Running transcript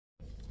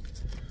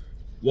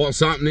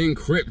What's happening,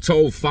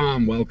 crypto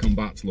fam? Welcome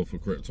back to Love for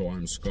Crypto.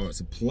 I'm Scott.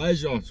 It's a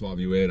pleasure to have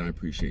you here. I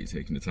appreciate you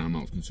taking the time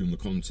out to consume the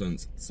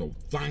content, so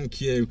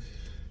thank you.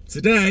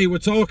 Today we're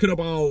talking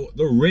about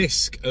the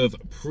risk of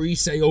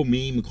pre-sale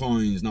meme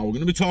coins. Now we're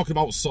going to be talking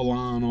about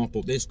Solana,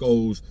 but this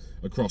goes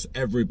across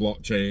every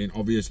blockchain.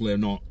 Obviously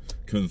I'm not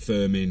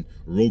confirming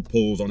rug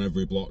pulls on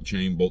every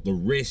blockchain, but the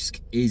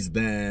risk is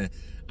there,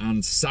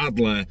 and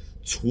sadly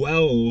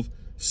 12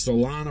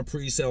 Solana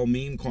pre-sale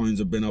meme coins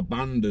have been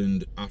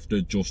abandoned after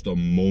just a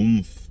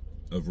month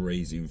of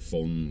raising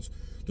funds.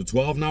 The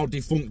 12 now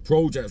defunct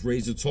projects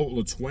raised a total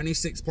of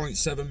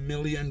 $26.7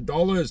 million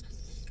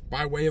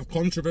by way of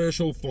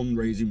controversial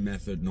fundraising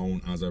method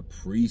known as a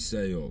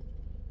pre-sale.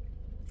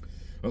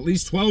 At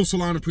least 12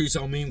 Solana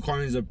pre-sale meme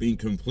coins have been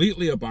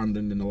completely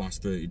abandoned in the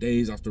last 30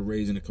 days after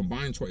raising a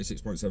combined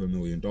 $26.7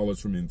 million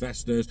from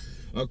investors,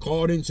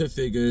 according to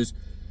figures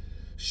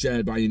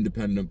shared by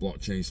independent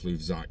blockchain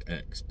sleuth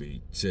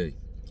ZachXBT.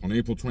 On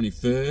April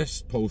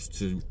 21st, post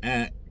to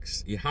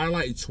X, he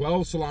highlighted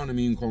 12 Solana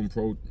meme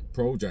coin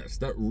projects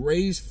that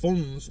raised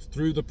funds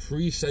through the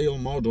pre-sale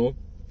model,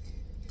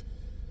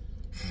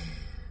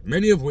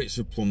 many of which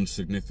have plunged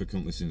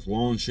significantly since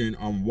launching,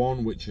 and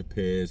one which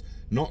appears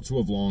not to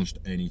have launched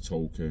any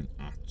token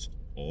at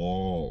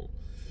all.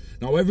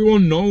 Now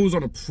everyone knows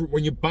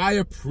when you buy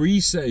a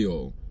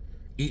pre-sale,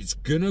 it's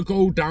gonna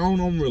go down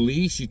on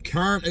release. You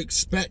can't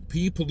expect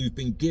people who've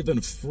been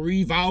given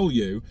free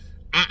value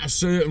at a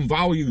certain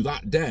value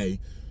that day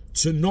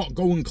to not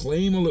go and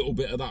claim a little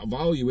bit of that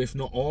value, if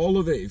not all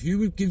of it. If you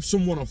would give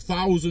someone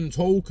 1,000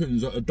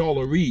 tokens at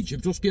 $1 each,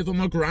 you've just given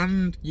them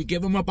 $1,000. You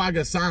give them a bag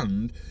of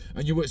sand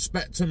and you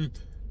expect them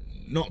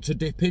not to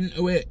dip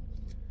into it.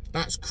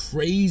 That's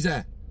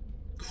crazy.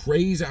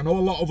 Crazy. I know a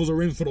lot of us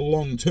are in for the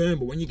long term,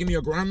 but when you give me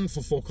 $1,000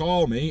 for fuck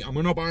all, mate, I'm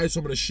gonna buy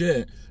some of the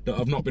shit that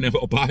I've not been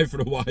able to buy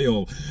for a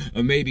while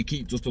and maybe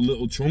keep just a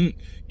little chunk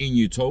in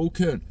your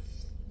token.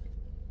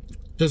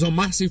 There's a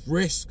massive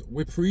risk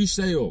with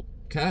pre-sale.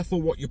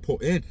 Careful what you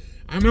put in.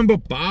 I remember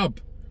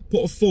Bab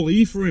put a full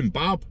ether in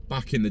Bab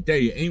back in the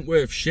day. It ain't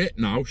worth shit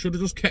now. Should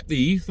have just kept the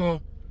ether.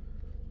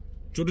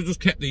 Should have just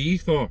kept the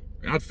ether.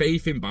 I had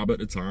faith in Bab at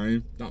the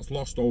time. That's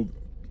lost over.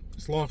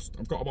 It's lost.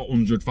 I've got about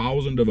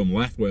 100,000 of them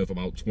left, worth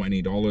about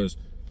 $20.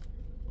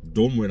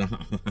 Done with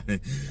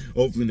that.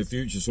 Hopefully in the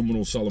future someone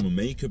will sell them and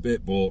make a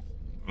bit, but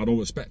I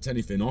don't expect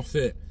anything off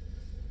it.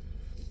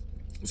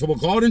 So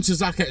according to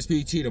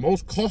ZachXBT, the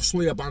most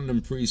costly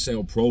abandoned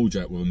pre-sale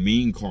project with a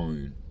meme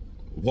coin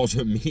was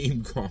a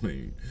meme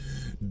coin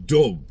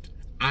dubbed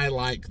 "I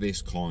like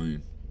this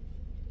coin."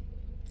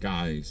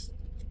 Guys,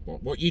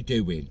 what you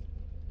doing?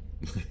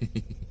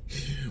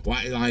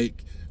 Why,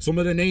 like, some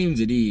of the names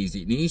of these,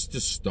 it needs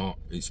to stop.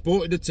 It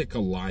sported a ticker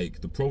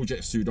like. The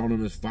project's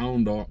pseudonymous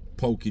founder,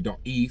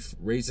 Pokey.eth,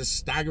 raised a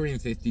staggering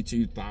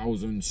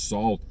 52,000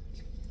 sol.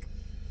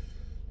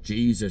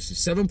 Jesus,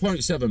 it's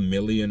 7.7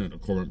 million at the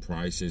current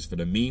prices for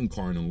the meme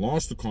coin, and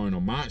launched the coin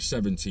on March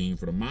 17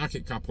 for the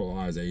market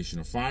capitalization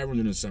of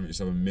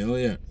 577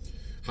 million.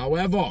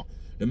 However,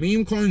 the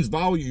meme coin's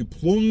value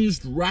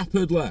plunged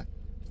rapidly,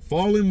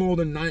 falling more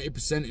than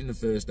 90% in the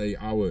first 8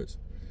 hours.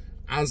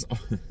 As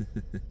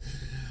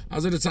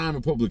of the time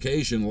of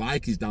publication,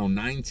 like is down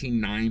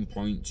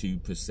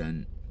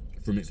 99.2%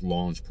 from its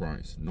launch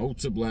price.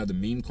 Notably, the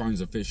meme coin's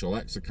official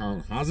X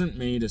account hasn't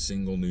made a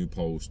single new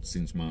post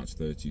since March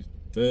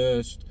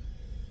 31st.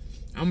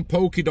 And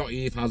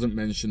Pokey.eth hasn't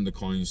mentioned the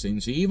coin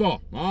since either.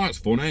 Oh, it's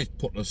funny.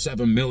 Put the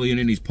 7 million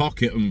in his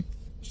pocket and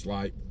it's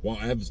like,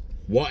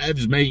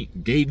 whatevs,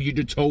 mate. Gave you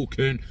the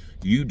token.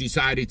 You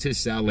decided to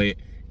sell it.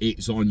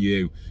 It's on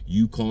you.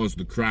 You caused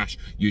the crash.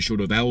 You should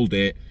have held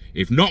it.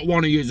 If not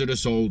one of you had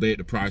sold it,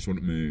 the price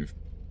wouldn't move.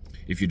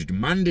 If you'd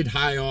demanded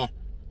higher,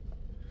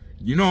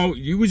 you know,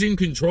 you was in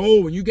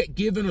control. When you get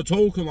given a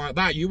token like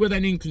that, you were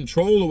then in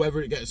control of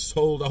whether it gets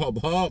sold or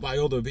bought by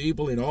other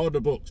people in order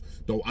books.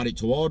 Don't add it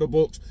to order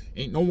books.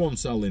 Ain't no one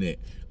selling it.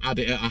 Add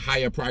it at a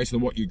higher price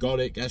than what you got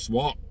it. Guess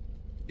what?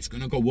 It's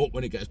going to go up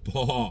when it gets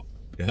bought.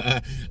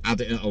 Yeah?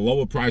 Add it at a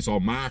lower price or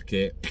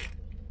market,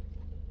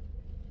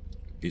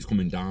 it's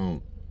coming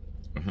down.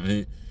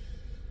 Right?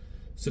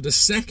 So the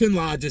second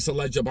largest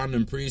alleged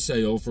abandoned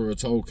pre-sale for a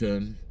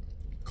token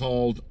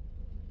called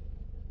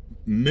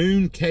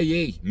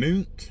Moonke,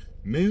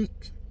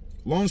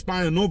 launched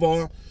by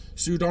another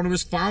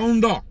pseudonymous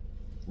founder,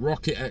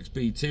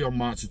 ZachXBT, on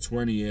March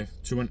 20th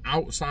to an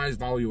outsized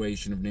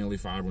valuation of nearly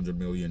 $500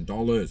 million.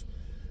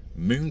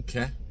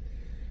 Moonke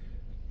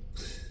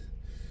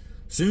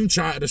soon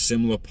charted a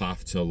similar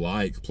path to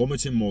like,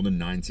 plummeting more than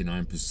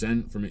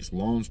 99% from its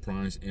launch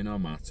price in a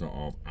matter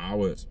of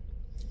hours.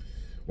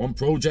 One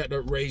project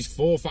that raised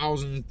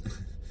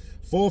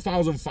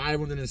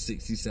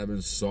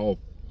 4,567 sol,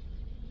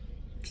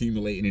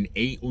 accumulating in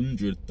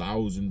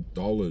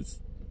 $800,000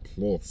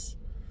 plus.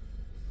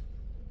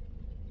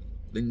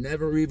 They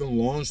never even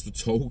launched the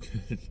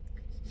token.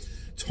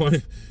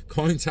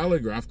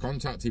 Cointelegraph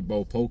contacted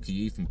both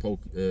Pokey.eth and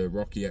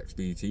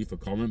ZachXBT for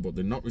comment, but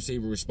did not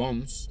receive a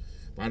response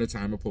by the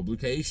time of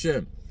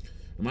publication.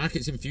 The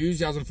market's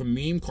enthusiasm for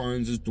meme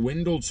coins has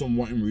dwindled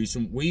somewhat in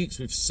recent weeks,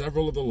 with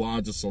several of the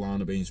larger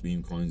Solana-based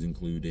meme coins,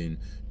 including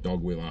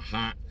Dog with a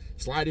Hat,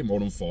 sliding more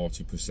than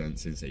 40%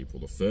 since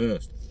April the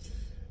 1st.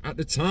 At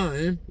the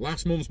time,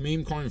 last month's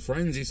meme coin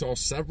frenzy saw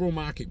several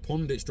market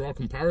pundits draw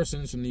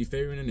comparisons from the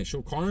Ethereum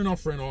initial coin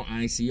offering, or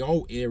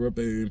ICO, era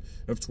boom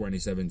of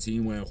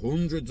 2017, where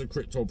hundreds of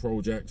crypto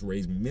projects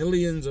raised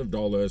millions of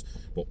dollars,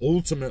 but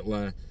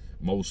ultimately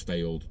most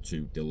failed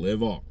to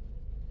deliver.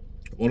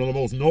 One of the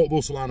most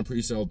notable Solana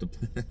pre-sale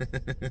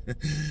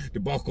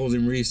debacles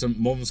in recent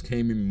months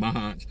came in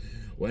March,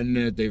 when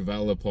the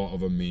developer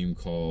of a meme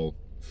coin,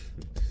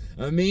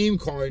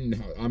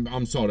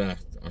 I'm sorry,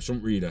 I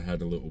shouldn't read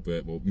ahead a little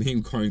bit, but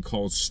meme coin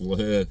called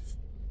Sleuth.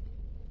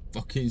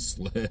 Fucking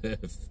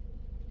Sleuth.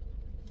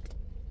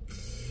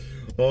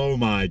 Oh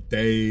my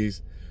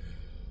days.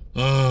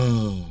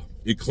 Oh,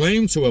 he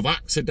claimed to have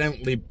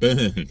accidentally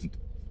burned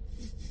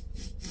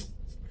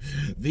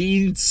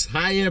the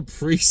entire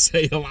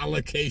pre-sale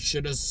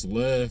allocation of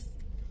Sleuth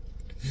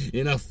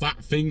in a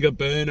fat finger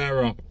burn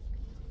error.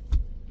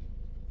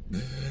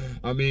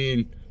 I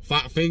mean,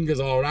 fat finger's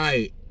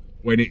alright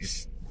when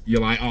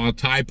you're like, oh,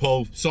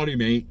 typo, sorry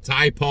mate,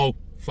 typo,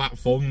 fat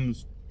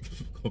thumbs.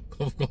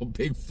 I've got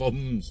big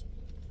thumbs.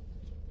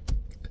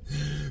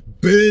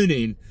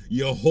 Burning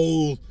your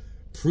whole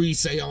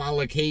pre-sale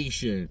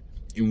allocation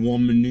in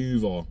one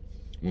maneuver,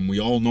 when we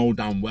all know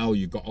damn well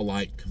you've got to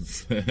like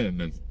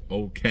confirm and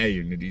okay,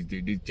 and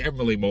it's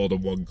generally more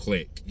than one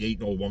click. You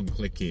ain't no one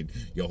clicking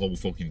your whole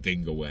fucking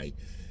thing away,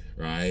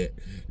 right?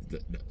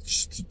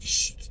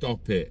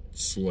 Stop it,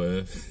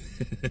 Sleuth.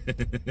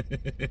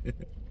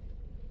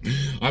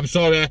 I'm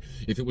sorry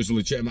if it was a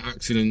legitimate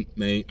accident,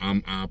 mate.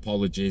 Our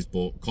apologies,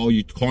 but call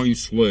you coin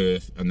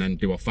Sleuth and then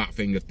do a fat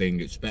finger thing.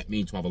 Expect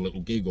me to have a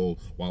little giggle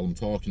while I'm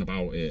talking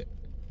about it.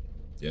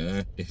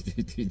 Yeah.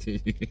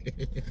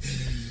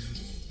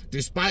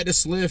 Despite the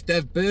Sleuth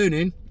dev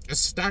burning, a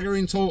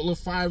staggering total of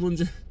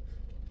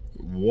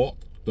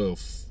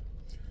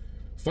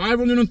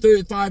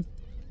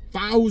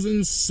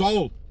 535,000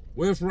 sold,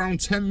 worth around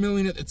 10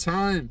 million at the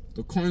time.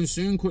 The coin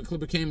soon quickly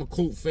became a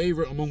cult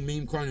favourite among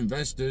meme coin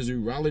investors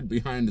who rallied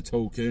behind the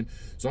token,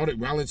 saw it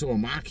rally to a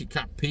market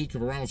cap peak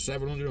of around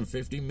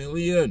 750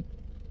 million.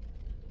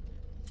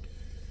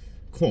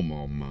 Come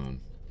on, man.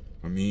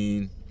 I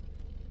mean,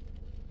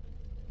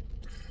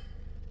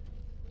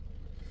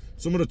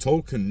 some of the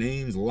token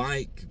names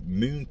like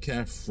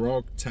Mooncare,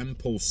 Frog,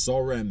 Temple,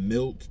 Sora,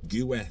 Milk,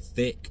 Gua,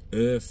 Thick,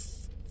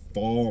 Earth,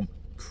 Form,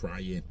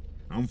 crying.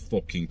 I'm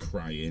fucking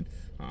crying.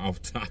 How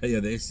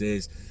tired this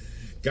is.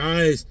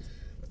 Guys,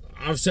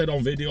 I've said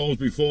on videos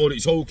before,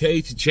 it's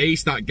okay to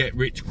chase that get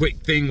rich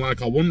quick thing.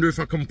 Like, I wonder if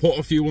I can put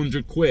a few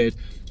 £100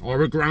 or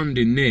 £1,000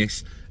 in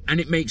this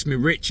and it makes me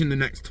rich in the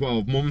next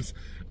 12 months.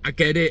 I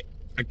get it.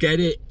 I get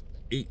it.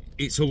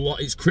 It's a lot.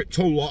 It's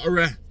crypto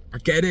lottery. I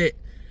get it.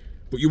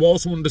 But you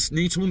also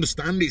need to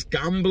understand it's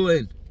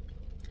gambling.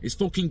 It's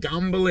fucking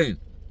gambling.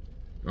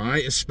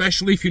 Right?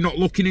 Especially if you're not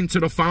looking into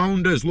the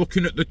founders,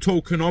 looking at the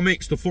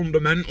tokenomics, the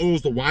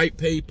fundamentals, the white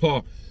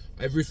paper,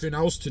 everything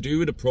else to do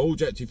with the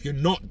project. If you're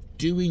not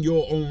doing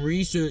your own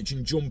research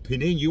and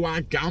jumping in, you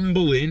are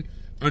gambling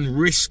and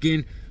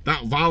risking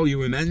that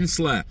value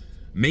immensely.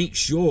 Make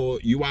sure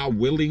you are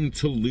willing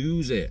to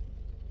lose it.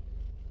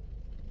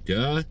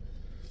 Yeah?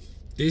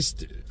 This,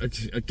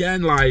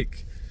 again,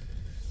 like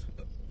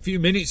a few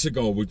minutes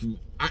ago, we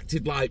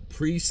acted like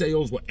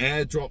pre-sales were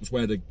airdrops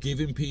where they're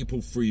giving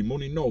people free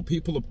money. No,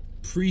 people are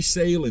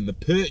pre-saling, they're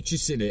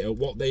purchasing it at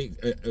what they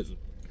at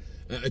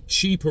a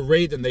cheaper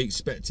rate than they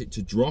expect it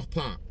to drop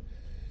at.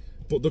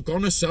 But they're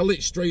gonna sell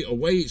it straight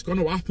away. It's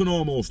gonna happen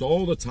almost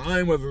all the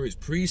time, whether it's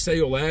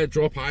pre-sale,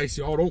 airdrop,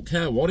 ICO, I don't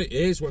care what it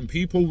is. When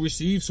people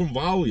receive some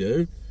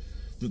value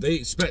that they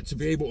expect to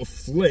be able to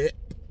flip,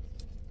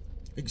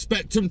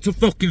 expect them to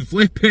fucking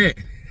flip it.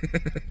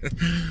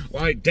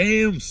 Like,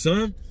 damn,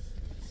 son.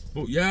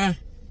 But yeah,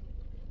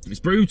 it's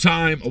brew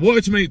time. I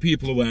wanted to make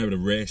people aware of the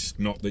risk,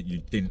 not that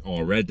you didn't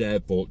already,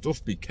 but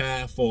just be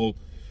careful.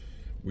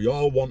 We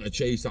all want to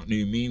chase that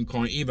new meme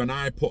coin. Even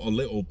I put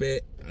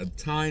a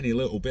tiny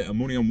little bit of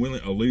money I'm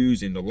willing to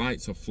lose in the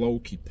likes of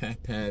Floki,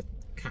 Pepe,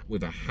 Cat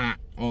with a Hat,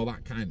 all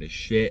that kind of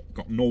shit.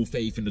 Got no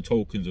faith in the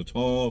tokens at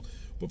all.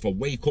 But if I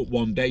wake up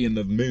one day and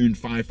they've mooned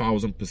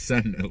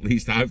 5,000%, at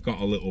least I've got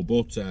a little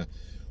butter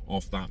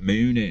off that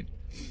mooning.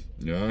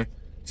 Yeah.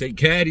 Take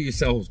care of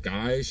yourselves,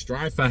 guys.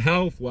 Strive for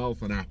health,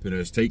 wealth, and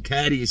happiness. Take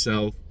care of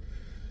yourself.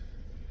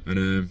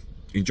 And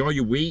enjoy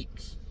your week.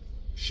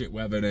 Shit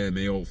weather near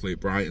me. Hopefully it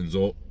brightens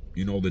up.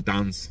 You know the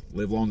dance.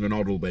 Live long and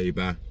hodl,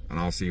 baby. And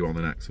I'll see you on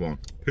the next one.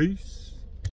 Peace.